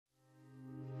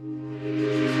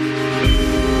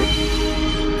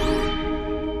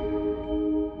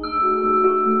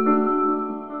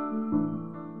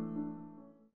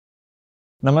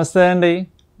నమస్తే అండి.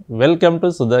 Welcome to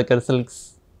Sudhakar silks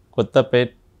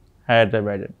Kothapet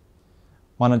Hyderabad.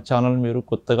 మన ఛానల్ మీరు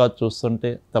కొత్తగా చూస్తుంటే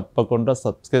తప్పకుండా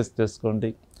సబ్స్క్రైబ్ చేసుకోండి.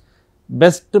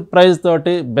 బెస్ట్ ప్రైస్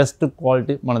తోటి బెస్ట్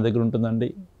క్వాలిటీ మన దగ్గర ఉంటుందండి.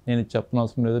 నేను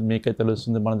చెప్పనవసరం లేదు, మీకే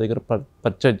తెలుస్తుంది. మన దగ్గర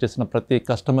పర్చేజ్ చేసిన ప్రతి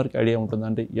కస్టమర్కి ఐడియా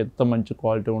ఉంటుందండి ఎంత మంచి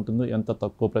క్వాలిటీ ఉంటుందో, ఎంత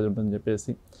తక్కువ ప్రైస్ ఉంటుందని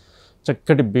చెప్పేసి.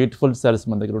 చక్కటి బ్యూటిఫుల్ శారీస్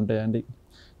మన దగ్గర ఉంటాయండి.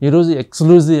 ఈరోజు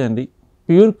ఎక్స్క్లూజివ్ అండి,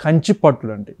 ప్యూర్ కంచి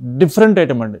పట్టులు అండి, డిఫరెంట్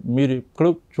ఐటమ్ అండి. మీరు ఇప్పుడు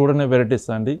చూడని వెరైటీస్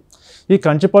అండి. ఈ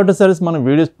కంచి పట్టు శారీస్ మనం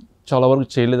వీడియోస్ చాలా వరకు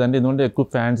చేయలేదండి, ఎందుకంటే ఎక్కువ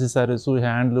ఫ్యాన్సీ శారీస్,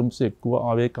 హ్యాండ్లూమ్స్ ఎక్కువ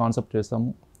అవే కాన్సెప్ట్ చేస్తాము.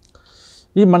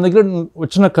 ఈ మన దగ్గర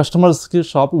వచ్చిన కస్టమర్స్కి,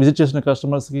 షాప్ విజిట్ చేసిన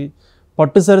కస్టమర్స్కి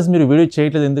పట్టు శారీస్ మీరు వీడియో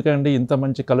చేయట్లేదు ఎందుకండి, ఇంత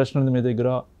మంచి కలెక్షన్ ఉంది మీ దగ్గర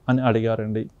అని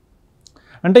అడిగారండి.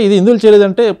 అంటే ఇది ఎందుకు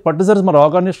చేయలేదంటే, పట్టు శారీస్ మన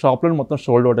రాగానే షాప్లో మొత్తం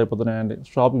షోల్డ్ అవుట్ అయిపోతున్నాయండి.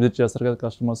 షాప్ విజిట్ చేస్తారు కదా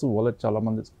కస్టమర్స్, వాళ్ళకి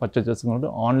చాలామంది పర్చేజ్ చేసుకున్నట్టు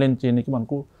ఆన్లైన్ చేయడానికి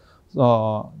మనకు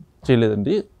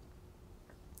చేయలేదండి.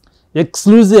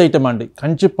 ఎక్స్క్లూజివ్ ఐటమ్ అండి,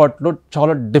 కంచి పట్టులో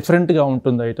చాలా డిఫరెంట్గా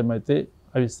ఉంటుంది ఐటమ్. అయితే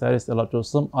అవి శారీస్ ఎలా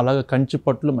చూస్తాం, అలాగే కంచి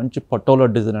పట్టులో మంచి పటోలా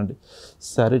డిజైన్ అండి.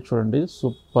 శారీ చూడండి,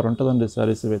 సూపర్ ఉంటుందండి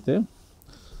శారీస్. ఇవైతే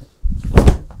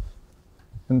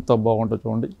ఎంత బాగుంటుంది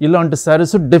చూడండి. ఇలాంటి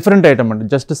శారీస్ డిఫరెంట్ ఐటమ్ అండి,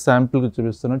 జస్ట్ శాంపుల్గా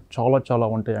చూపిస్తున్నాను. చాలా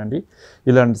ఉంటాయండి.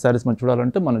 ఇలాంటి శారీస్ మనం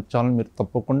చూడాలంటే మన ఛానల్ మీరు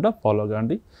తప్పకుండా ఫాలో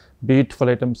కాండి.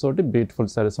 బ్యూటిఫుల్ ఐటమ్స్ తోటి బ్యూటిఫుల్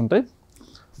శారీస్ ఉంటాయి.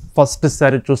 ఫస్ట్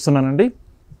శారీ చూస్తున్నానండి,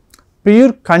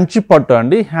 ప్యూర్ కంచి పట్టు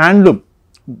అండి, హ్యాండ్లూమ్,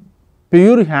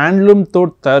 ప్యూర్ హ్యాండ్లూమ్తో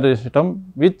తయారు చేసటం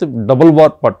విత్ డబుల్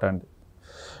వార్ పట్టు అండి.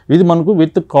 ఇది మనకు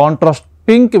with contrast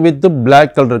pink with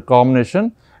black colour combination,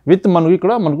 with మనకు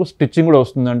ఇక్కడ మనకు స్టిచ్చింగ్ కూడా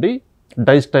వస్తుందండి.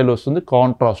 డై స్టైల్ వస్తుంది,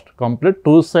 కాంట్రాస్ట్ కంప్లీట్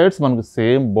 2 sides మనకు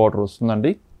సేమ్ బార్డర్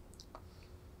వస్తుందండి.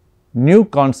 న్యూ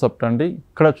కాన్సెప్ట్ అండి.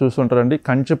 ఇక్కడ చూస్తుంటారండి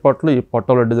కంచి పట్టులో ఈ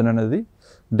పటోలా డిజైన్ అనేది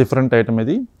డిఫరెంట్ ఐటమ్.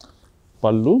 ఇది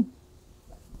పళ్ళు,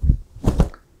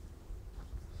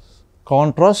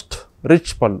 కాంట్రాస్ట్ రిచ్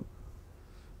పళ్ళు,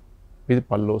 ఇది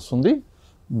పళ్ళు వస్తుంది.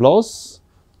 Blouse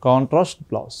contrast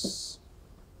blouse.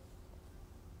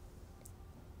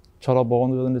 చాలా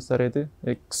బాగుంది కదండి శారీ. అయితే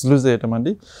ఎక్స్క్లూజివ్ ఐటమ్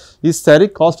అండి. ఈ శారీ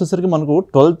కాస్ట్ వచ్చేసరికి మనకు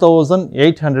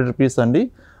 12,800 రూపీస్ అండి.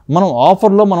 మనం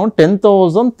ఆఫర్లో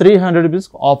 10,300 రూపీస్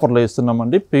ఆఫర్లో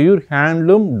ఇస్తున్నామండి. ప్యూర్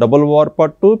హ్యాండ్లూమ్ డబుల్ వార్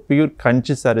పట్టు, ప్యూర్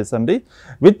కంచి శారీస్ అండి,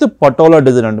 విత్ పటోలా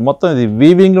డిజైన్ అండి. మొత్తం ఇది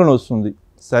వీవింగ్లోనే వస్తుంది.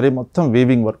 శారీ మొత్తం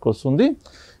వీవింగ్ వర్క్ వస్తుంది.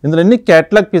 ఇందులో ఎన్ని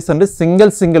క్యాట్లాగ్ పీస్ అండి,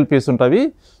 సింగిల్ పీస్ ఉంటాయి.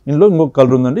 ఇందులో ఇంకొక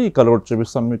కలర్ ఉందండి, ఈ కలర్ కూడా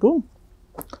చూపిస్తాను మీకు.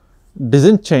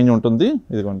 డిజైన్ చేంజ్ ఉంటుంది.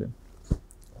 ఇదిగోండి,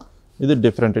 ఇది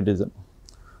డిఫరెంట్ డిజైన్,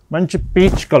 మంచి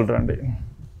పీచ్ కలర్ అండి.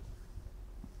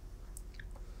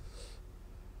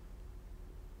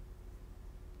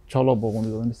 చాలా బాగుంది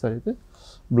కదండి సరే. అయితే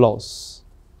blouse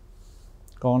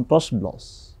contrast blouse,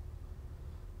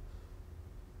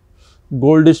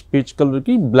 goldish peach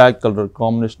కలర్కి బ్లాక్ కలర్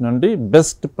కాంబినేషన్ అండి.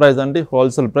 బెస్ట్ ప్రైస్ అండి,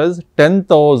 హోల్సేల్ ప్రైస్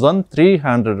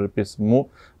 10,300 రూపీస్,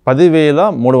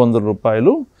 10,300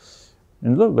 రూపాయలు.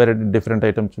 ఇందులో వెరైటీ డిఫరెంట్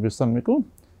ఐటమ్ చూపిస్తాను మీకు.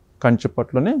 Kanchi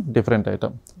పట్టులోనే different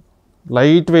item,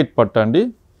 light weight పట్టు అండి.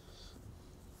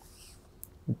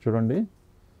 చూడండి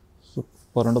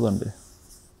సూపర్ ఉంటుందండి.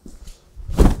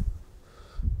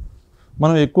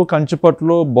 మనం ఎక్కువ కంచి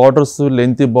పట్టులో బార్డర్స్,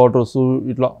 లెంతీ బార్డర్స్,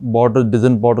 ఇట్లా బార్డర్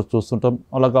డిజైన్ బార్డర్స్ చూస్తుంటాం.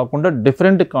 అలా కాకుండా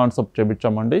డిఫరెంట్ కాన్సెప్ట్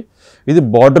చేపించామండి. ఇది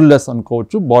బార్డర్లెస్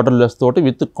అనుకోవచ్చు. బార్డర్లెస్ తోటి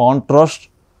విత్ కాంట్రాస్ట్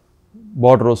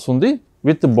బార్డర్ వస్తుంది.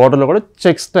 విత్ బార్డర్లో కూడా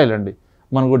చెక్ స్టైల్ అండి.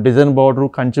 మనకు డిజైన్ బార్డర్,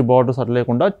 కంచి బార్డర్స్ అట్లా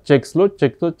లేకుండా చెక్స్తో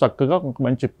చక్కగా ఒక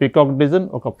మంచి పీకాక్ డిజైన్,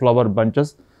 ఒక ఫ్లవర్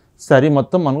బంచెస్ శారీ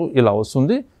మొత్తం మనకు ఇలా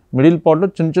వస్తుంది. మిడిల్ పార్ట్లో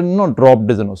చిన్న డ్రాప్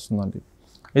డిజైన్ వస్తుందండి.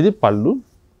 ఇది పళ్ళు,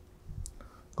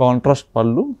 కాంట్రాస్ట్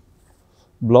పళ్ళు,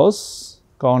 బ్లౌజ్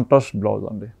కాంట్రాస్ట్ బ్లౌజ్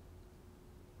అండి.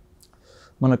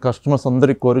 మన కస్టమర్స్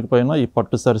అందరి కోరిక పైన ఈ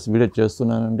పట్టు శారీస్ వీడియో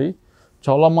చేస్తున్నానండి.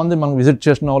 చాలామంది మనం విజిట్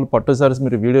చేసిన వాళ్ళు పట్టు శారీస్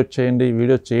మీరు వీడియో చేయండి,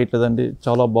 వీడియో చేయట్లేదండి,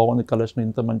 చాలా బాగుంది కలెక్షన్,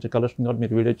 ఇంత మంచి కలెక్షన్ కాబట్టి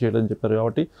మీరు వీడియో చేయలేదని చెప్పారు.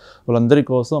 కాబట్టి వాళ్ళందరి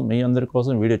కోసం, మీ అందరి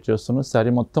కోసం వీడియో చేస్తున్నాను. శారీ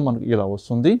మొత్తం మనకి ఇలా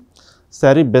వస్తుంది.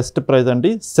 శారీ బెస్ట్ ప్రైస్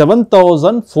అండి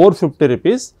 7,450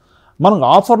 రూపీస్. మనకు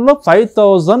ఆఫర్లో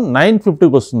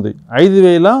 5,950కి వస్తుంది,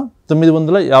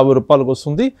 5,950 రూపాయలకు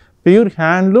వస్తుంది. ప్యూర్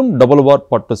హ్యాండ్లూమ్ డబుల్ వార్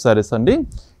పట్టు శారీస్ అండి.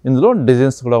 ఇందులో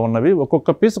డిజైన్స్ కూడా ఉన్నవి, ఒక్కొక్క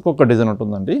పీస్ ఒక్కొక్క డిజైన్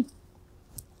ఉంటుందండి.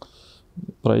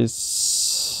 ప్రైస్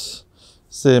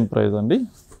సేమ్ ప్రైస్ అండి.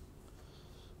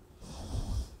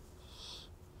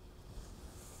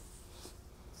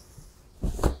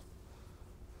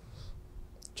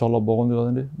 చాలా బాగుంది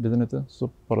కదండి డిజైన్. అయితే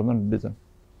సూపర్ ఉందండి డిజైన్.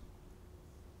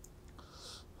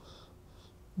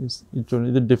 ఇది చూడండి,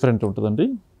 ఇది డిఫరెంట్ ఉంటుందండి.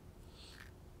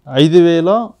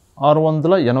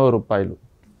 5,680 రూపాయలు.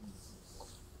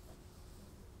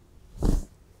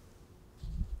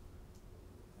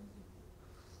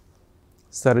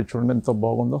 సరే చూడండి ఎంత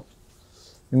బాగుందో.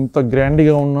 ఇంత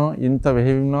గ్రాండ్గా ఉన్నా, ఇంత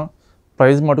వేవ్ ఉన్నా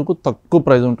ప్రైస్ మటుకు తక్కువ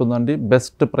ప్రైస్ ఉంటుందండి.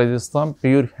 బెస్ట్ ప్రైస్ ఇస్తాం.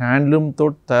 ప్యూర్ హ్యాండ్లూమ్తో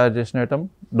తయారు చేసిన ఐటమ్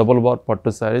డబుల్ బార్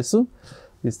పట్టు శారీస్.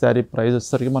 ఈ శారీ ప్రైస్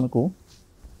వచ్చేసరికి మనకు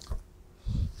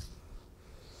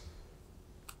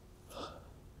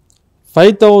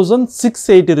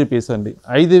 5680 రూపీస్ అండి.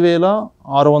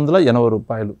 5680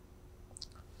 రూపాయలు.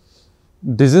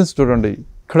 డిజైన్స్ చూడండి,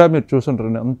 ఇక్కడ మీరు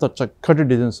చూసుంటారండి, అంత చక్కటి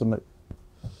డిజైన్స్ ఉన్నాయి.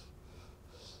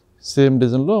 సేమ్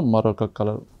డిజైన్లో మరొక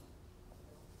కలర్.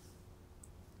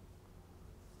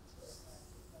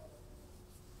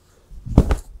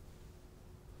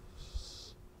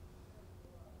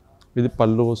 ఇది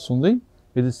పళ్ళు వస్తుంది,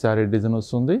 ఇది శారీ డిజైన్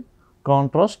వస్తుంది,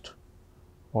 కాంట్రాస్ట్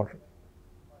బార్డర్.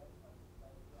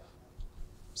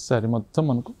 శారీ మొత్తం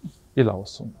మనకు ఇలా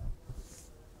వస్తుంది.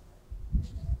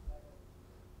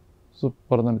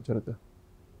 సూపర్ ఉందండి చరిత్ర.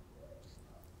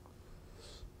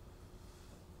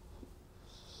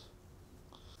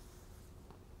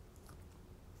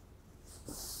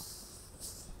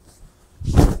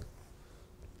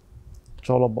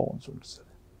 చాలా బాగుంది చూడండి సార్.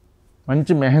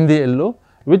 మంచి mehndi yellow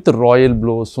with royal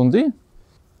blue వస్తుంది.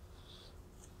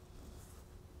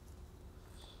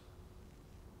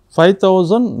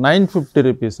 5950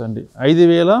 రూపీస్ అండి.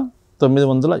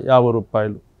 5950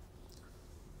 రూపాయలు.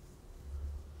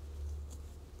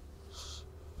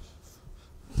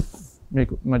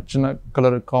 మీకు నచ్చిన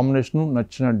కలర్ కాంబినేషను,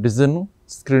 నచ్చిన డిజైను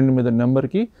స్క్రీన్ మీద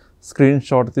నెంబర్కి స్క్రీన్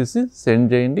షాట్ తీసి సెండ్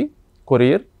చేయండి.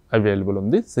 కొరియర్ అవైలబుల్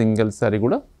ఉంది. సింగిల్ శారీ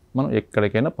కూడా మనం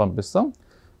ఎక్కడికైనా పంపిస్తాం.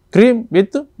 క్రీమ్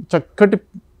విత్ చక్కటి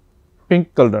పింక్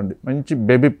కలర్ అండి. మంచి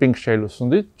బేబీ పింక్ షేడ్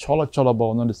వస్తుంది. చాలా చాలా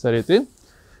బాగుందండి శారీ అయితే.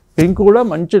 పింక్ కూడా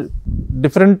మంచి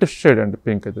డిఫరెంట్ షేడ్ అండి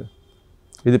పింక్ అయితే.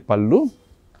 ఇది పళ్ళు,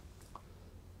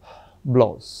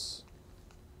 బ్లౌజ్.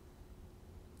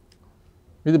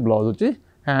 ఇది బ్లౌజ్ వచ్చి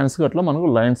హ్యాండ్స్కి అట్లా మనకు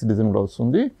లైన్స్ డిజైన్ కూడా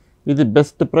వస్తుంది. ఇది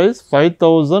బెస్ట్ ప్రైస్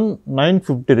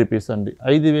 5950 రూపీస్ అండి.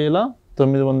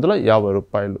 5950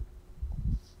 రూపాయలు.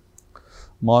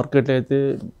 మార్కెట్ అయితే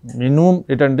మినిమం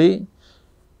ఏంటండి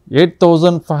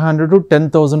 8500 to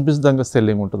 10,000 రూపీస్ దాకా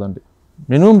సెల్లింగ్ ఉంటుందండి.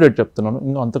 మినిమం రేట్ చెప్తున్నాను,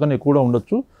 ఇంకా అంతకన్నా ఎక్కువ కూడా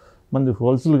ఉండొచ్చు. మనది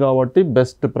హోల్సేల్ కాబట్టి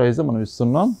బెస్ట్ ప్రైస్ మనం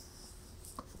ఇస్తున్నాం.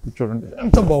 చూడండి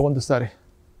ఎంత బాగుంది సారీ.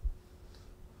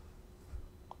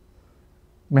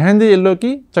 మెహందీ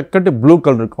ఎల్లోకి చక్కటి బ్లూ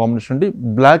కలర్ కాంబినేషన్ అండి.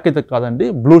 బ్లాక్ అయితే కాదండి,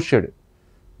 బ్లూ షేడ్.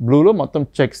 బ్లూలో మొత్తం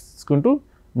చెక్స్ తీసుకుంటూ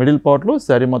మిడిల్ పార్ట్లో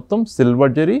శారీ మొత్తం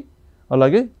సిల్వర్ జరీ,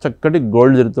 అలాగే చక్కటి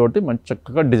గోల్డ్ జరీతోటి మంచి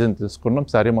చక్కగా డిజైన్ తీసుకున్నాం.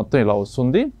 శారీ మొత్తం ఇలా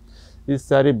వస్తుంది. ఈ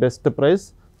శారీ బెస్ట్ ప్రైస్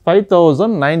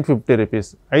 5950 రూపీస్.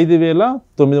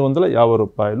 5950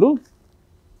 రూపాయలు.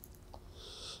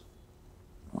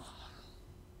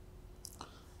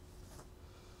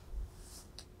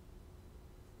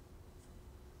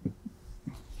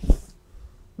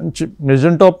 మంచి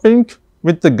magenta pink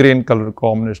with green colour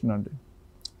combination అండి.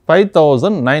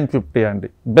 5950 అండి.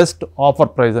 బెస్ట్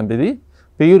ఆఫర్ ప్రైస్ అండి. ఇది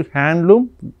ప్యూర్ హ్యాండ్లూమ్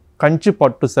కంచి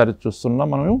పట్టు శారీస్ చూస్తున్నాం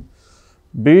మనం.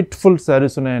 బ్యూటిఫుల్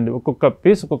శారీస్ ఉన్నాయండి. ఒక్కొక్క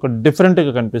పీస్ ఒక్కొక్క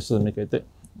డిఫరెంట్గా కనిపిస్తుంది మీకైతే.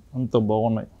 అంత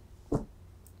బాగున్నాయి.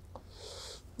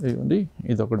 ఇదిగోండి,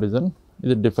 ఇది ఒక డిజైన్,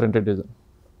 ఇది డిఫరెంట్ డిజైన్.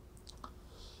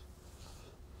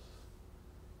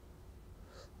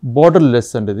 బార్డర్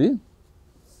లెస్ అండి ఇది.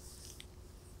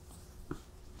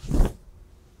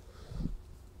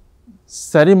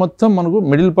 శారీ మొత్తం మనకు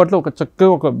మిడిల్ పార్ట్లో ఒక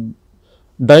చక్కగా ఒక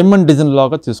డైమండ్ డిజైన్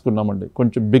లాగా తీసుకున్నామండి.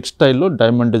 కొంచెం బిగ్ స్టైల్లో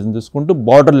డైమండ్ డిజైన్ తీసుకుంటూ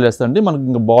బార్డర్ లెస్ అండి. మనకి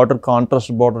ఇంకా బార్డర్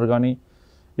కాంట్రాస్ట్ బార్డర్ కానీ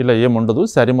ఇలా ఏముండదు.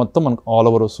 శారీ మొత్తం మనకు ఆల్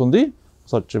ఓవర్ వస్తుంది.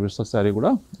 సార్ చూపిస్తా శారీ కూడా.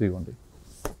 ఇదిగోండి,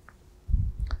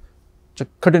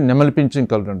 చక్కటి నెమలి పింఛింగ్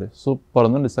కలర్ అండి. సూపర్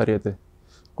ఉందండి శారీ అయితే.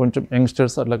 కొంచెం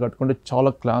యంగ్స్టర్స్ అట్లా కట్టుకుంటే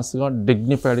చాలా క్లాస్గా,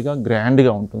 డిగ్నిఫైడ్గా,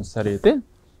 గ్రాండ్గా ఉంటుంది శారీ అయితే.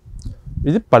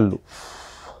 ఇది పళ్ళు,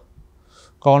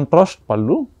 కాంట్రాస్ట్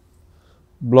పళ్ళు.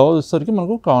 బ్లౌజ్ వచ్చేసరికి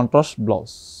మనకు కాంట్రాస్ట్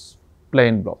బ్లౌజ్,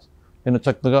 ప్లెయిన్ బ్లౌజ్. నేను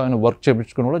చక్కగా వర్క్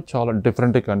చేయించుకుని కూడా చాలా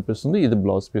డిఫరెంట్గా కనిపిస్తుంది. ఇది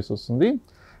బ్లౌజ్ పీస్ వస్తుంది.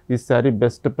 ఈ శారీ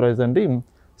బెస్ట్ ప్రైస్ అండి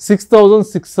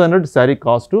 6600 శారీ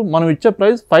కాస్ట్. మనం ఇచ్చే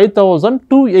ప్రైస్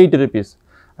 5280 రూపీస్.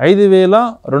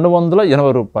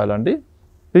 5280 రూపాయలు అండి.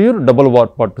 ప్యూర్ డబుల్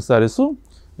వాట్ పట్టు శారీస్.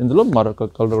 ఇందులో మరొక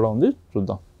కలర్ కూడా ఉంది,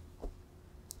 చూద్దాం.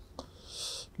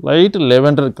 లైట్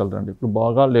లెవెండర్ కలర్ అండి. ఇప్పుడు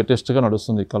బాగా లేటెస్ట్గా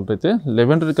నడుస్తుంది ఈ కలర్ అయితే.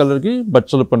 లెవెండర్ కలర్కి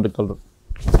బచ్చల పండు కలర్.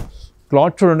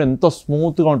 క్లాత్ చూడండి ఎంత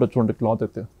స్మూత్గా ఉంటుంది చూడండి. క్లాత్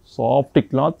అయితే soft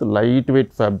cloth, light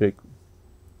weight fabric.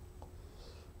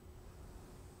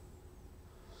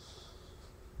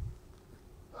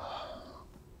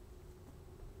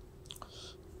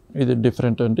 ఇది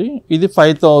డిఫరెంట్ అండి. ఇది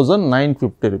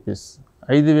 5950 రూపీస్.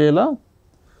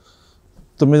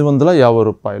 5950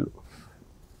 రూపాయలు.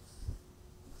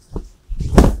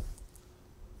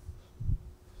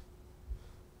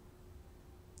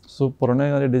 సూపర్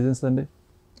ఉన్నాయి కానీ డిజైన్స్ అండి.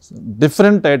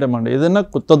 డిఫరెంట్ ఐటమ్ అండి. ఏదైనా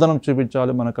కొత్తదనం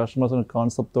చూపించాలి మన కస్టమర్స్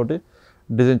కాన్సెప్ట్ తోటి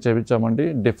డిజైన్ చేయించామండి.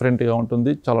 డిఫరెంట్గా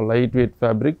ఉంటుంది, చాలా light weight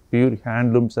fabric, pure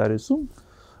handloom saris.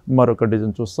 మరొక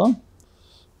డిజైన్ చూస్తాం.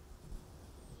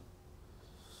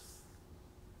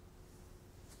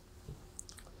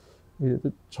 ఇది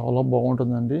చాలా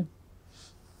బాగుంటుందండి.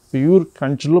 ప్యూర్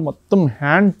కంచిలో మొత్తం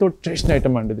హ్యాండ్తో చేసిన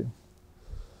ఐటమ్ అండి. ఇది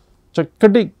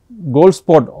చక్కటి గోల్డ్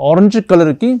స్పాట్ ఆరెంజ్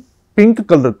కలర్కి పింక్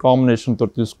కలర్ కాంబినేషన్తో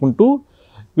తీసుకుంటూ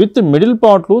విత్ మిడిల్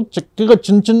పార్ట్లో చక్కగా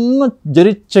చిన్న చిన్న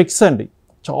జరీ చెక్స్ అండి.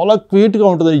 చాలా క్యూట్గా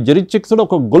ఉంటుంది. ఈ జరీ చెక్స్ కూడా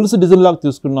ఒక గొలుసు డిజైన్ లాగా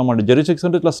తీసుకున్నామండి. జరీ చెక్స్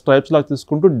అంటే ఇట్లా స్ట్రైప్స్ లాగా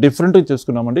తీసుకుంటూ డిఫరెంట్గా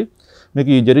చేసుకున్నామండి. మీకు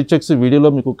ఈ జరీ చెక్స్ వీడియోలో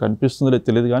మీకు కనిపిస్తుందో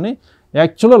తెలియదు, కానీ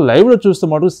యాక్చువల్గా లైవ్లో చూస్తే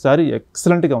మటుకు శారీ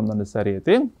ఎక్సలెంట్గా ఉందండి. శారీ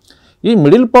అయితే ఈ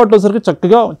మిడిల్ పార్ట్లో సరికి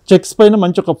చక్కగా చెక్స్ పైన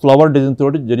మంచి ఒక ఫ్లవర్ డిజైన్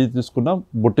తోటి జరీ తీసుకున్నాం.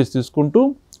 బుట్టీస్ తీసుకుంటూ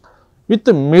విత్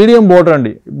మీడియం బార్డర్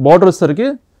అండి. బార్డర్ వచ్చేసరికి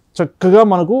చక్కగా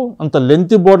మనకు అంత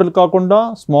లెంత్ బార్డర్ కాకుండా,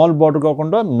 స్మాల్ బార్డర్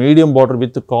కాకుండా medium border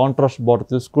with contrast border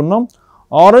తీసుకున్నాం.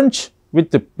 Orange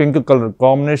with pink colour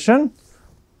combination.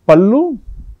 పళ్ళు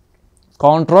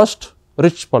కాంట్రాస్ట్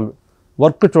రిచ్ పళ్ళు.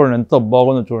 వర్క్ చూడండి ఎంత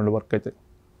బాగుందో చూడండి. వర్క్ అయితే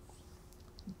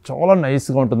చాలా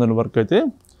నైస్గా ఉంటుందండి. వర్క్ అయితే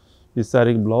ఈ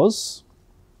శారీకి blouse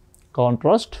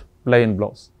contrast plain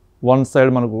blouse. One side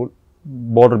మనకు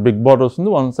బార్డర్ బిగ్ బార్డర్ వస్తుంది,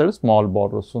 వన్ సైడ్ స్మాల్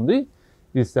బార్డర్ వస్తుంది.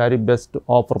 ఈ శారీ బెస్ట్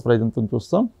ఆఫర్ ప్రైస్ ఎంత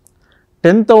చూస్తాం.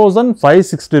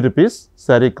 10,560 రూపీస్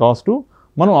శారీ కాస్టు.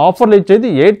 మనం ఆఫర్లు ఇచ్చేది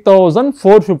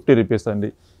 8,450 రూపీస్ అండి.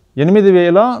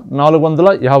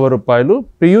 8,450 రూపాయలు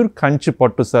ప్యూర్ కంచి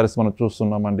పట్టు శారీస్ మనం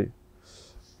చూస్తున్నామండి.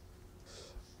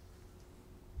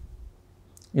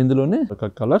 ఇందులోనే ఒక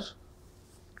కలర్,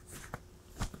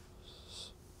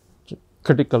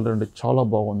 చక్కటి కలర్ అండి. చాలా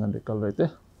బాగుందండి కలర్ అయితే.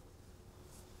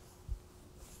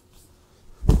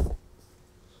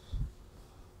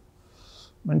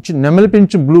 మంచి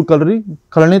నెమలిపించు బ్లూ కలర్,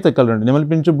 కలనేత కలర్ అండి.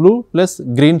 నెమలిపించు blue plus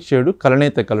green shade,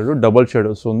 కలనేత colour double shade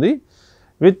వస్తుంది.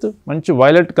 విత్ మంచి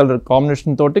వైలెట్ కలర్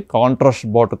కాంబినేషన్ తోటి కాంట్రాస్ట్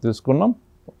బార్డర్ తీసుకున్నాం.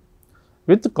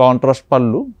 విత్ కాంట్రాస్ట్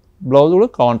పళ్ళు, బ్లౌజ్ కూడా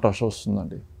కాంట్రాస్ట్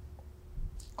వస్తుందండి.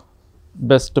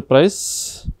 బెస్ట్ ప్రైస్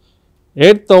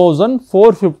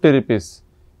 8,450 రూపీస్,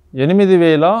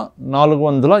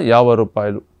 8,450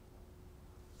 రూపాయలు.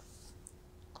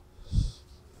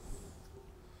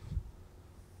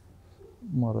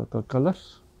 మరొక కలర్,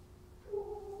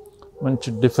 మంచి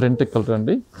డిఫరెంట్ కలర్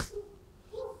అండి.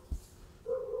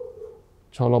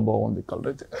 చాలా బాగుంది కలర్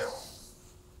అయితే.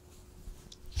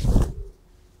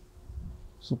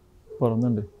 సూపర్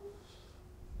ఉందండి.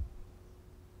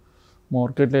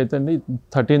 మార్కెట్లో అయితే అండి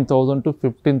 13,000 to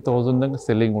 15,000 దాకా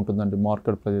సెల్లింగ్ ఉంటుందండి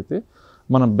మార్కెట్ ప్రైస్ అయితే.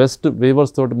 మనం బెస్ట్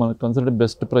వీవర్స్ తోటి మనకు కన్సల్ట్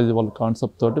బెస్ట్ ప్రైస్ వాళ్ళ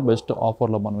కాన్సెప్ట్ తోటి బెస్ట్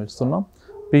ఆఫర్లో మనం ఇస్తున్నాం.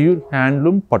 ప్యూర్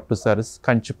హ్యాండ్లూమ్ పట్టు శారీస్,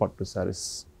 కంచి పట్టు శారీస్.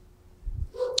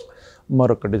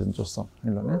 మరొక డిజైన్ చూస్తాం.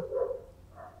 ఇలానే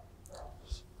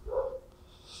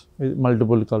ఇది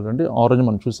మల్టిపుల్ కలర్ అండి. ఆరెంజ్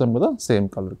మనం చూసాం కదా, సేమ్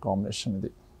కలర్ కాంబినేషన్ ఇది.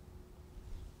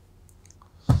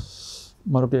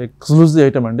 మరొక ఎక్స్క్లూజివ్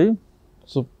ఐటమ్ అండి.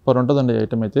 సూపర్ ఉంటుందండి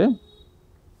ఐటమ్ అయితే.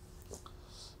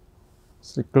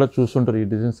 ఇక్కడ చూస్తుంటారు ఈ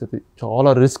డిజైన్స్ అయితే చాలా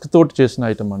రిస్క్ తోటి చేసిన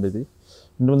ఐటమ్ అండి ఇది.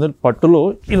 ఎందుకంటే పట్టులో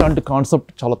ఇలాంటి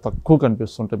కాన్సెప్ట్ చాలా తక్కువ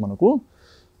కనిపిస్తుంటాయి మనకు.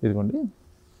 ఇదిగోండి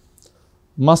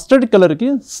మస్టర్డ్ కలర్కి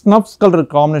snuff colour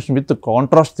combination with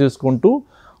contrast తీసుకుంటూ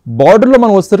బార్డర్లో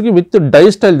మనం వచ్చేసరికి విత్ డై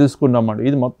స్టైల్ తీసుకున్నామండి.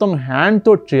 ఇది మొత్తం హ్యాండ్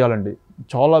తోటి చేయాలండి.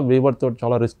 చాలా వీవర్ తోటి,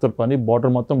 చాలా రిస్క్ తోటి పని.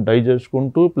 బార్డర్ మొత్తం డై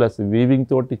చేసుకుంటూ ప్లస్ వీవింగ్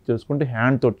తోటి చేసుకుంటూ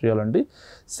హ్యాండ్ తోటి చేయాలండి.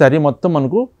 శారీ మొత్తం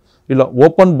మనకు ఇలా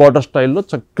ఓపెన్ బార్డర్ స్టైల్లో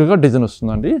చక్కగా డిజైన్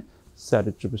వస్తుందండి. శారీ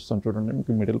చూపిస్తాను చూడండి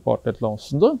మీకు మిడిల్ పార్ట్ ఎట్లా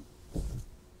వస్తుందో.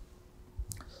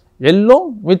 Yellow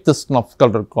with snuff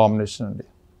colour combination అండి.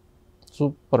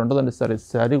 సూపర్ ఉంటుందండి శారీ.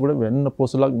 శారీ కూడా వెన్న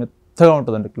పూసలాగా మెత్తగా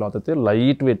ఉంటుందండి. క్లాత్ అయితే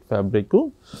లైట్ వెయిట్ ఫ్యాబ్రిక్.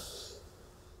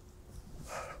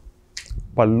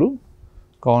 పళ్ళు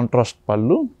కాంట్రాస్ట్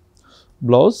పళ్ళు,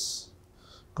 blouse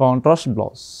contrast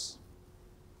blouse,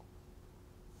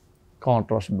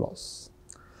 contrast blouse.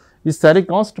 ఈ శారీ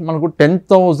కాస్ట్ మనకు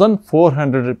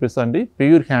 10,400 రూపీస్ అండి.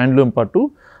 ప్యూర్ హ్యాండ్లూమ్ పట్టు.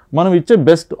 మనం ఇచ్చే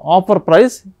బెస్ట్ ఆఫర్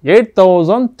ప్రైస్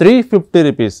 8,350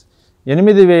 రూపీస్,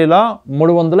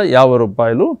 8,350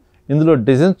 రూపాయలు. ఇందులో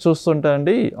డిజైన్స్ చూస్తుంటే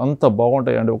అండి అంత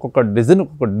బాగుంటాయండి. ఒక్కొక్క డిజైన్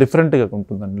ఒక్కొక్క డిఫరెంట్గా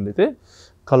ఉంటుందండి. అయితే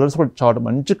కలర్స్ కూడా చార్ట్,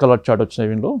 మంచి కలర్ చార్ట్ వచ్చినాయి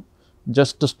వీళ్ళు.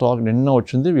 జస్ట్ స్టాక్ నిన్న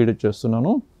వచ్చింది, వీడియో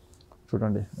చేస్తున్నాను.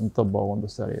 చూడండి ఎంత బాగుందో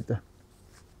శారీ అయితే.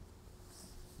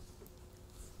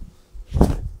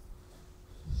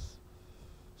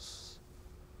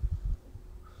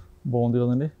 బాగుంది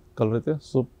కదండి కలర్ అయితే.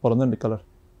 సూపర్ ఉందండి కలర్.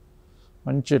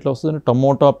 మంచి ఎట్లా వస్తుందండి,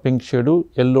 tomato pink shade,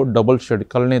 yellow double shade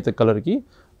colour కలర్కి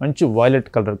మంచి వైలెట్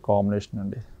కలర్ కాంబినేషన్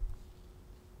అండి.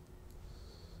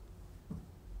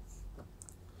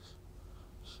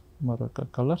 మరొక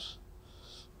colour.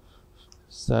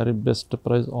 Sari best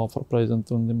price offer price ఎంత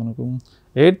ఉంది మనకు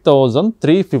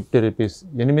 8350 రూపీస్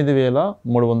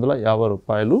 8350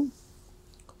 రూపాయలు.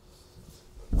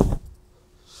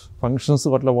 ఫంక్షన్స్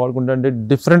అట్లా వాడుకుంటే అంటే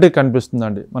డిఫరెంట్గా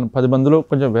కనిపిస్తుందండి. మనం 10 మందిలో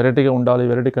కొంచెం వెరైటీగా ఉండాలి,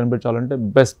 వెరైటీ కనిపించాలంటే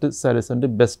బెస్ట్ శారీస్ అంటే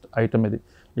బెస్ట్ ఐటమ్ ఇది.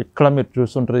 ఇక్కడ మీరు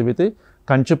చూస్తుంటారు ఇవైతే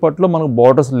కంచిపట్టులో మనకు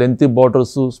borders lengthy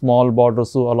borders, small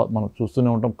borders అలా మనం చూస్తూనే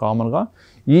ఉంటాం కామన్గా.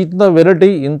 ఇంత వెరైటీ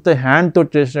ఇంత హ్యాండ్తో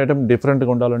చేసిన ఐటమ్ డిఫరెంట్గా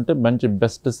ఉండాలంటే మంచి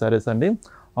బెస్ట్ శారీస్ అండి.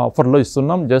 ఆఫర్లో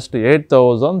ఇస్తున్నాం జస్ట్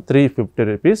 8350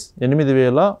 రూపీస్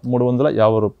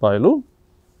 8350 రూపాయలు.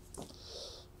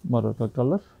 మరొక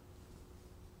కలర్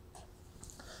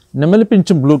నెమలి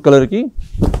పింఛం బ్లూ కలర్కి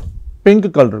పింక్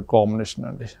కలర్ కాంబినేషన్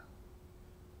అండి.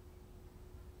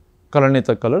 కలనీత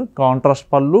కలర్, కాంట్రాస్ట్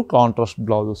పళ్ళు, కాంట్రాస్ట్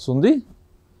బ్లౌజ్ వస్తుంది.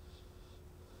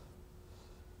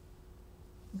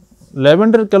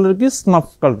 లెవెండర్ కలర్కి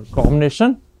స్నఫ్ కలర్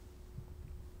కాంబినేషన్.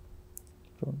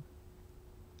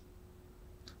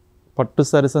 పట్టు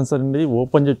శారీస్ అండి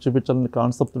ఓపెన్ చేసి చూపించాలని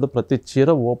కాన్సెప్ట్ ప్రతి చీర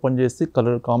ఓపెన్ చేసి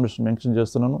కలర్ కాంబినేషన్ మెన్షన్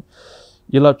చేస్తున్నాను.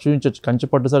 ఇలా చూపించవచ్చు. కంచి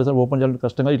పట్టు శారీస్ ఓపెన్ చేయాలంటే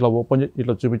కష్టంగా ఇట్లా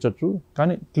ఇట్లా చూపించవచ్చు,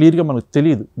 కానీ క్లియర్గా మనకు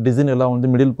తెలియదు డిజైన్ ఎలా ఉంది.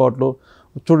 మిడిల్ పార్ట్లో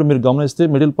చూడండి, మీరు గమనిస్తే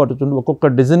మిడిల్ పార్ట్ చూడండి, ఒక్కొక్క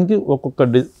డిజైన్కి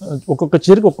ఒక్కొక్క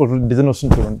చీరకి ఒక్కొక్క డిజైన్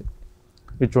వస్తుంది చూడండి.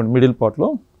 ఇది చూడండి మిడిల్ పార్ట్లో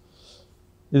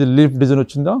ఇది లీఫ్ డిజైన్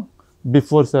వచ్చిందా.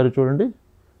 బిఫోర్ శారీ చూడండి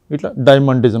ఇట్లా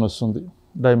డైమండ్ డిజైన్ వస్తుంది,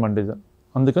 డైమండ్ డిజైన్.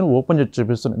 అందుకని ఓపెన్ చేసి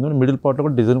చూపిస్తున్నాను, ఎందుకంటే మిడిల్ పార్ట్లో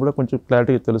కూడా డిజైన్ కూడా కొంచెం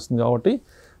క్లారిటీగా తెలుస్తుంది కాబట్టి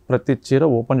ప్రతి చీర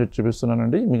ఓపెన్ చేసి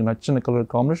చూపిస్తున్నానండి. మీకు నచ్చిన కలర్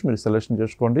కాంబినేషన్ మీరు సెలెక్షన్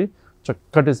చేసుకోండి.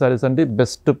 చక్కటి శారీస్ అండి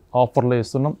బెస్ట్ ఆఫర్లో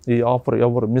ఇస్తున్నాం. ఈ ఆఫర్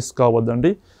ఎవరు మిస్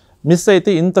కావద్దండి. మిస్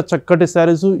అయితే ఇంత చక్కటి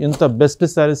శారీస్, ఇంత బెస్ట్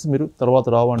శారీస్ మీరు తర్వాత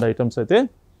రావండి. ఐటమ్స్ అయితే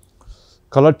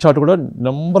కలర్ చార్ట్ కూడా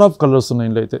నెంబర్ ఆఫ్ కలర్స్ ఉన్నాయి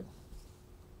ఇందులో అయితే.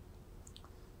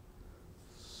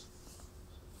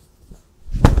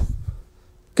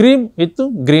 క్రీమ్ విత్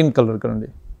గ్రీన్ కలర్ కదండి,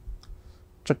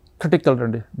 చక్కటి కలర్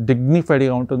అండి.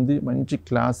 డిగ్నిఫైడ్గా ఉంటుంది, మంచి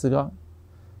క్లాస్గా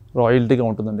రాయల్టీగా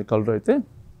ఉంటుందండి కలర్ అయితే.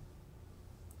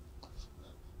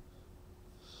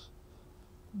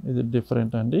 ఇది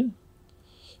డిఫరెంట్ అండి,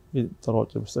 ఇది తర్వాత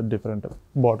చూపిస్తాను. డిఫరెంట్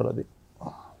బార్డర్ అది,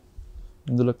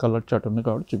 ఇందులో కలర్ చార్ట్ ఉంది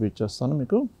కాబట్టి చూపించేస్తాను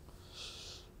మీకు.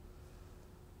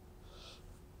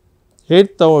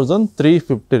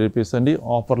 8350 రూపీస్ అండి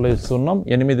ఆఫర్లో ఇస్తున్నాం.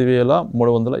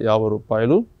 8350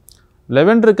 రూపాయలు.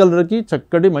 లెవెండర్ కలర్కి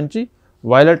చక్కటి మంచి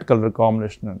వైలెట్ కలర్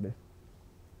కాంబినేషన్ అండి.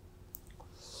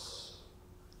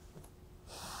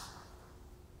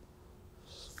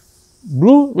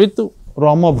 Blue with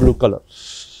Rama blue colour,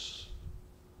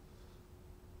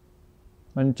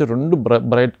 మంచి రెండు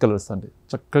బ్రైట్ కలర్స్ అండి,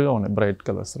 చక్కగా ఉన్నాయి బ్రైట్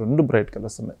కలర్స్, రెండు బ్రైట్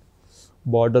కలర్స్ ఉన్నాయి.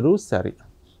 బార్డరు శారీ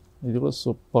ఇది కూడా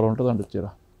సూపర్ ఉంటుందండి చీర.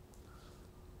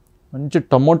 మంచి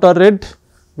tomato red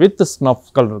with snuff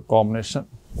colour combination,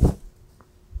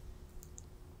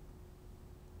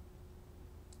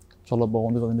 చాలా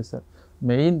బాగుంది కదండి సార్.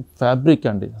 మెయిన్ ఫ్యాబ్రిక్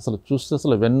అండి, అసలు చూస్తే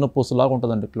అసలు వెన్నపూసలాగా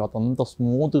ఉంటుందండి. క్లాత్ అంతా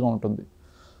స్మూత్గా ఉంటుంది,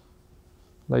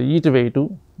 లైట్ వెయిట్,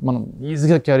 మనం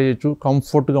ఈజీగా క్యారీ చేయొచ్చు,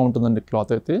 కంఫర్ట్గా ఉంటుందండి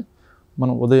క్లాత్ అయితే.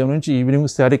 మనం ఉదయం నుంచి ఈవినింగ్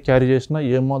శారీ క్యారీ చేసినా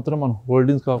ఏమాత్రం మన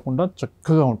హోల్డింగ్స్ కాకుండా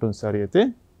చక్కగా ఉంటుంది శారీ అయితే.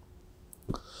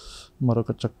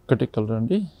 మరొక చక్కటి కలర్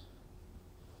అండి,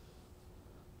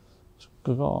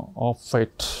 చక్కగా off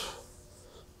white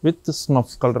with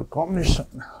snuff colour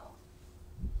combination.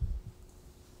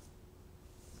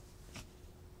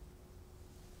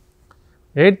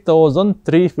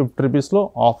 ₹8,350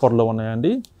 ఆఫర్లో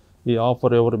ఉన్నాయండి. ఈ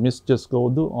ఆఫర్ ఎవరు మిస్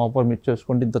చేసుకోవద్దు. ఆఫర్ మిస్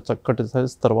చేసుకోండి, ఇంత చక్కటి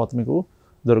శారీస్ తర్వాత మీకు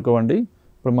దొరకవండి.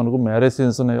 ఇప్పుడు మనకు మ్యారేజ్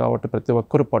సీజన్స్ ఉన్నాయి కాబట్టి ప్రతి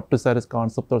ఒక్కరు పట్టు శారీస్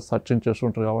కాన్సెప్ట్తో సర్చింగ్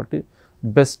చేసుకుంటారు కాబట్టి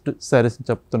బెస్ట్ శారీస్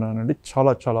చెప్తున్నానండి.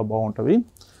 చాలా చాలా బాగుంటుంది.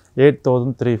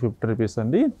 8350 రూపీస్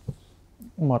అండి.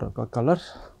 మరొక కలర్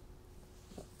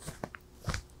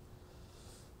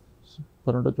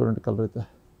సూపర్ ఉంటుంది చూడండి కలర్ అయితే.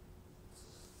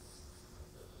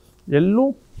 ఎల్లో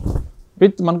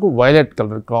విత్ మనకు వైలెట్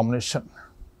కలర్ కాంబినేషన్.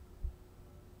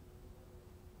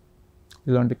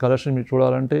 ఇలాంటి కలర్స్ మీరు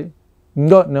చూడాలంటే,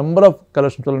 ఇంకా నెంబర్ ఆఫ్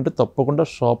కలర్స్ చూడాలంటే తప్పకుండా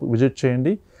షాప్ విజిట్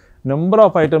చేయండి. Number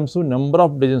of items, number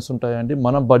of designs ఉంటాయండి.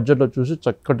 మన బడ్జెట్లో చూసి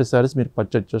చక్కటి శారీస్ మీరు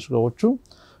పర్చేజ్ చేసుకోవచ్చు.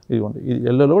 ఇదిగోండి, ఇది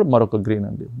ఎల్లోలో కూడా మరొక గ్రీన్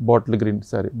అండి, బాటిల్ గ్రీన్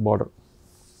శారీ బార్డర్.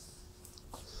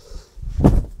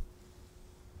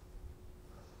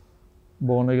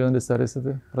 బాగున్నాయి కదండి శారీస్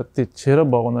అయితే. ప్రతి చీర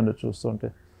బాగుందండి చూస్తుంటే,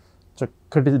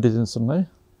 చక్కటి డిజైన్స్ ఉన్నాయి.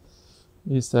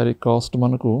 ఈ శారీ కాస్ట్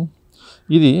మనకు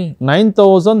ఇది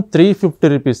 9350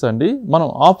 రూపీస్ అండి. మనం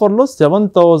ఆఫర్లో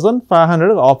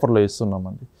 7500 ఆఫర్లో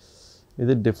ఇస్తున్నామండి.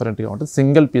 ఇది డిఫరెంట్గా ఉంటుంది,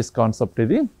 సింగిల్ పీస్ కాన్సెప్ట్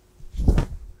ఇది.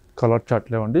 కలర్ చార్ట్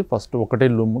లేవండి, ఫస్ట్ ఒకటే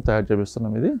లూమ్ తయారు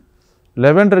చేపిస్తున్నాం. ఇది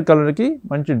లెవెండర్ కలర్కి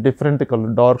మంచి డిఫరెంట్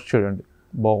కలర్, డార్క్ షేడ్ అండి,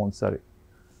 బాగుంది శారీ.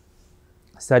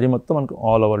 శారీ మొత్తం మనకు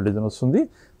ఆల్ ఓవర్ డిజైన్ వస్తుంది.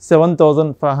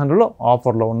 7500లో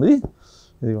ఆఫర్లో ఉంది.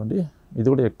 ఇదిగోండి ఇది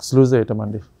కూడా ఎక్స్క్లూజివ్ ఐటమ్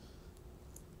అండి.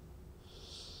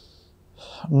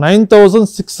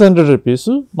 9,600 రూపీస్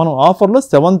మనం ఆఫర్లో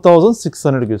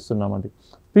 7,600కి ఇస్తున్నామండి.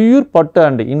 ప్యూర్ పట్టు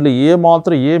అండి. ఇందులో ఏ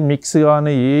మాత్రం ఏ మిక్స్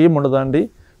కానీ ఏం ఉండదండి.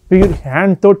 ప్యూర్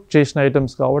హ్యాండ్తో చేసిన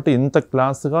ఐటమ్స్ కాబట్టి ఇంత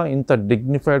క్లాస్గా ఇంత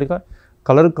డిగ్నిఫైడ్గా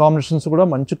కలర్ కాంబినేషన్స్ కూడా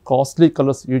మంచి కాస్ట్లీ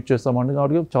కలర్స్ యూజ్ చేస్తామండి.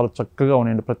 కాబట్టి చాలా చక్కగా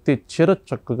ఉన్నాయండి. ప్రతి చీర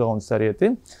చక్కగా ఉంది. సారీ అయితే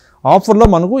ఆఫర్లో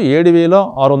మనకు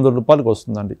 7,600 రూపాయలకి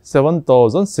వస్తుందండి.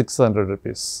 7,600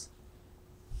 రూపీస్.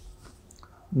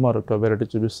 మరొక వెరైటీ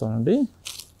చూపిస్తానండి.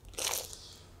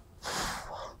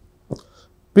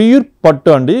 ప్యూర్ పట్టు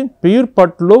అండి. ప్యూర్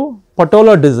పట్టులో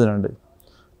పటోలా డిజైన్ అండి.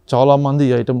 చాలామంది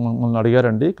ఈ ఐటమ్ మమ్మల్ని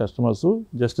అడిగారండి కస్టమర్స్.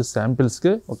 జస్ట్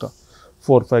శాంపిల్స్కే ఒక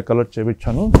 4-5 కలర్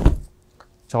చేయించాను.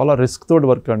 చాలా రిస్క్ తోటి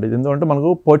వర్క్ అండి. ఎందుకంటే మనకు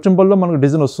పోచంపల్లిలో మనకు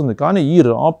డిజైన్ వస్తుంది, కానీ ఈ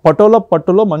పటోలా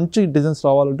పట్టులో మంచి డిజైన్స్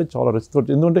రావాలంటే చాలా రిస్క్ తోటి.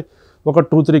 ఎందుకంటే ఒక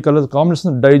 2-3 కలర్స్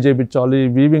కాంబినేషన్ డై చేయించాలి,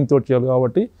 వీవింగ్ తోటి చేయాలి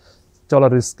కాబట్టి చాలా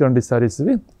రిస్క్ అండి శారీస్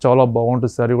ఇవి. చాలా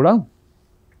బాగుంటుంది శారీ కూడా.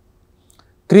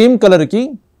 క్రీమ్ కలర్కి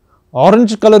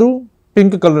orange colour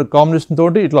pink colour combination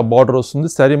తోటి ఇట్లా బార్డర్ వస్తుంది.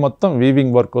 శారీ మొత్తం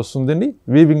వీవింగ్ వర్క్ వస్తుందండి,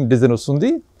 వీవింగ్ డిజైన్ వస్తుంది.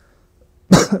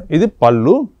 ఇది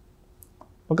పళ్ళు,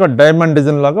 ఒక డైమండ్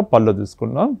డిజైన్ లాగా పళ్ళు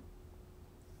తీసుకున్నాం.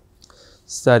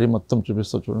 శారీ మొత్తం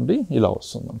చూపిస్తూ చూడండి, ఇలా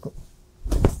వస్తుంది మనకు.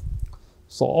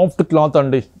 సాఫ్ట్ క్లాత్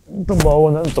అండి. ఎంత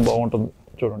బాగుంది, ఎంత బాగుంటుంది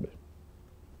చూడండి.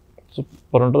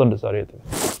 సూపర్ ఉంటుందండి శారీ అయితే.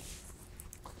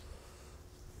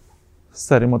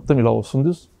 శారీ మొత్తం ఇలా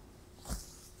వస్తుంది.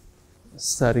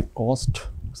 శారీ కాస్ట్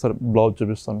సరే బ్లౌజ్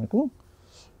చూపిస్తాను మీకు.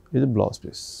 ఇది బ్లౌజ్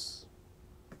పీస్.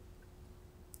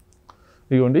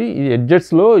 ఇదిగోండి ఈ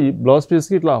ఎడ్జెట్స్లో ఈ బ్లౌజ్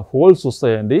పీస్కి ఇట్లా హోల్స్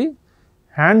వస్తాయండి.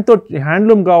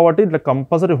 హ్యాండ్లూమ్ కాబట్టి ఇట్లా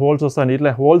కంపల్సరీ హోల్స్ వస్తాయండి.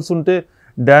 ఇట్లా హోల్స్ ఉంటే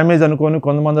డ్యామేజ్ అనుకొని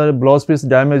కొంతమంది బ్లౌజ్ పీస్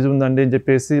డ్యామేజ్ ఉందండి అని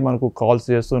చెప్పేసి మనకు కాల్స్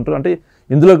చేస్తుంటారు. అంటే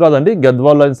ఇందులో కాదండి,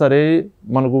 గద్వాల్లో అయినా సరే,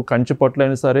 మనకు కంచి పట్లు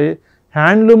అయినా సరే,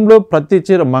 హ్యాండ్లూమ్లో ప్రతి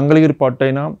చీర మంగళగిరి పట్టు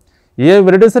అయినా ఏ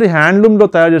వెరైటీ సరే హ్యాండ్లూమ్లో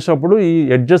తయారు చేసేటప్పుడు ఈ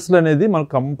ఎడ్జస్ట్లు అనేది మనకు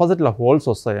కంపల్సరీ ఇట్లా హోల్స్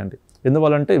వస్తాయండి.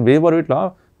 ఎందువల్లంటే వేవర్ ఇట్లా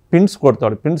పిన్స్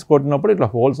కొడతాడు. పిన్స్ కొట్టినప్పుడు ఇట్లా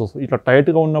హోల్స్ వస్తాయి. ఇట్లా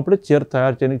టైట్గా ఉన్నప్పుడు చీర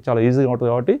తయారు చేయడానికి చాలా ఈజీగా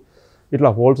ఉంటుంది కాబట్టి ఇట్లా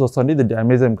హోల్స్ వస్తాయండి. ఇది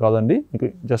డ్యామేజ్ ఏం కాదండి, మీకు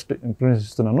జస్ట్ ఇన్ఫర్మేషన్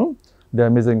ఇస్తున్నాను.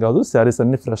 డ్యామేజ్ ఏం కాదు. శారీస్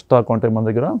అన్నీ ఫ్రెష్ స్టాక్ ఉంటాయి మన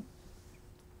దగ్గర.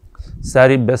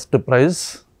 శారీ బెస్ట్ ప్రైస్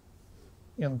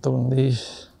ఎంత ఉంది?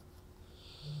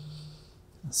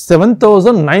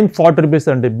 7,940 రూపీస్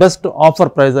అండి. బెస్ట్ ఆఫర్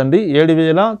ప్రైస్ అండి.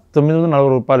 7,940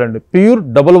 రూపాయలు అండి. ప్యూర్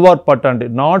డబుల్ వార్ పట్టు అండి.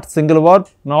 Not single war,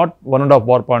 not 1.5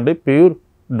 war అండి. ప్యూర్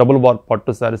డబుల్ వార్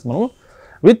పట్టు శారీస్ మనము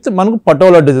విత్ మనకు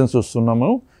పటోలా డిజైన్స్ చూస్తున్నాము.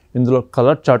 ఇందులో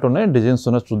కలర్ చార్ట్ ఉన్నాయి, డిజైన్స్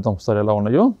ఉన్నాయి. చూద్దాం సార్ ఎలా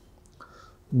ఉన్నాయో.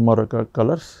 మరొక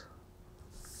colour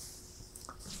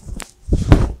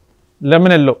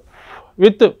lemon yellow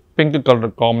with pink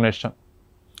colour combination.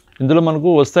 ఇందులో మనకు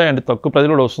వస్తాయండి, తక్కువ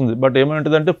ప్రైస్లో కూడా వస్తుంది. బట్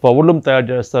ఏమంటుందంటే పవర్లూమ్ తయారు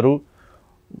చేస్తారు,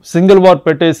 సింగిల్ వార్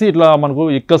పెట్టేసి ఇట్లా మనకు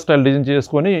ఇక్క స్టైల్ డిజైన్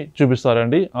చేసుకొని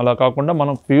చూపిస్తారండి. అలా కాకుండా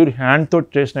మనం ప్యూర్ హ్యాండ్తో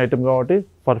చేసిన ఐటమ్ కాబట్టి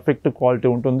పర్ఫెక్ట్ క్వాలిటీ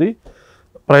ఉంటుంది.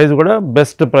 ప్రైస్ కూడా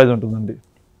బెస్ట్ ప్రైస్ ఉంటుందండి.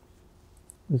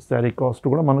 ఈ శారీ కాస్ట్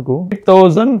కూడా మనకు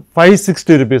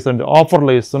 8,560 రూపీస్ అండి.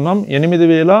 ఆఫర్లో ఇస్తున్నాం.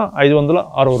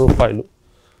 8,560 రూపాయలు.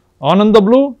 ఆనంద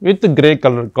blue with grey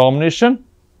colour combination.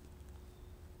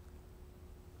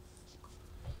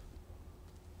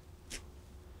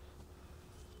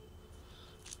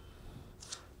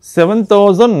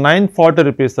 ₹7,940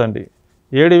 rupees అండి.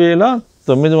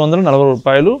 7,940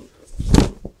 రూపాయలు.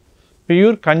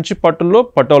 ప్యూర్ కంచి పట్టులో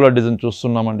పటోలా డిజైన్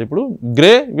చూస్తున్నామండి. ఇప్పుడు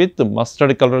grey with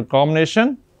mustard colour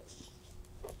combination.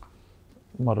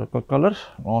 మరొక కలర్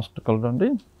లాస్ట్ కలర్ అండి.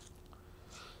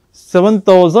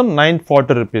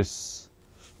 7,940 రూపీస్.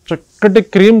 చక్కటి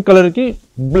క్రీమ్ కలర్కి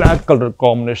బ్లాక్ కలర్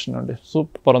కాంబినేషన్ అండి.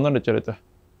 సూపర్ ఉందండి చరిత్ర.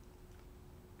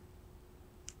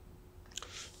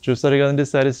 చూస్తారు కదండి,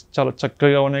 శారీస్ చాలా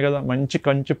చక్కగా ఉన్నాయి కదా. మంచి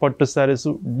కంచి పట్టు శారీస్,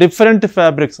 డిఫరెంట్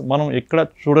ఫ్యాబ్రిక్స్, మనం ఎక్కడ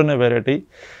చూడని వెరైటీ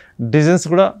డిజైన్స్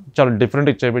కూడా చాలా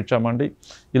డిఫరెంట్గా చేయించామండి.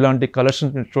 ఇలాంటి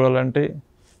కలెక్షన్స్ మీరు చూడాలంటే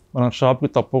మన షాప్కి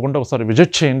తప్పకుండా ఒకసారి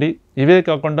విజిట్ చేయండి. ఇవే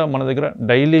కాకుండా మన దగ్గర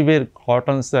డైలీ వేర్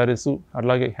కాటన్ శారీస్,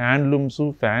 అలాగే హ్యాండ్లూమ్స్,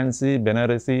 ఫ్యాన్సీ,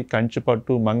 బెనారసీ, కంచి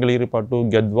పట్టు, మంగళగిరి పట్టు,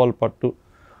 గద్వాల్ పట్టు,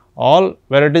 ఆల్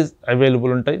వెరైటీస్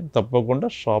అవైలబుల్ ఉంటాయి. తప్పకుండా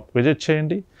షాప్ విజిట్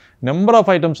చేయండి. నెంబర్ ఆఫ్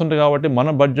ఐటమ్స్ ఉంటాయి కాబట్టి మన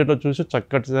బడ్జెట్లో చూసి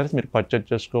చక్కటి శారీస్ మీరు పర్చేజ్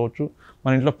చేసుకోవచ్చు.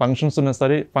 మన ఇంట్లో ఫంక్షన్స్ ఉన్నా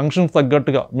సరే, ఫంక్షన్స్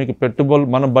తగ్గట్టుగా మీకు పెట్టుబడులు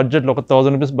మన బడ్జెట్లో ఒక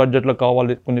 1,000 రూపీస్ బడ్జెట్లో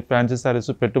కావాలి కొన్ని ఫ్యాన్సీ శారీస్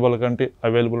పెట్టుబడుల కంటే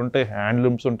అవైలబుల్ ఉంటాయి.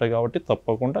 హ్యాండ్లూమ్స్ ఉంటాయి కాబట్టి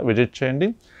తప్పకుండా విజిట్ చేయండి.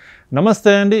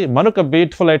 నమస్తే అండి. మరొక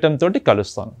బ్యూటిఫుల్ ఐటమ్ తోటి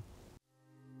కలుస్తాను.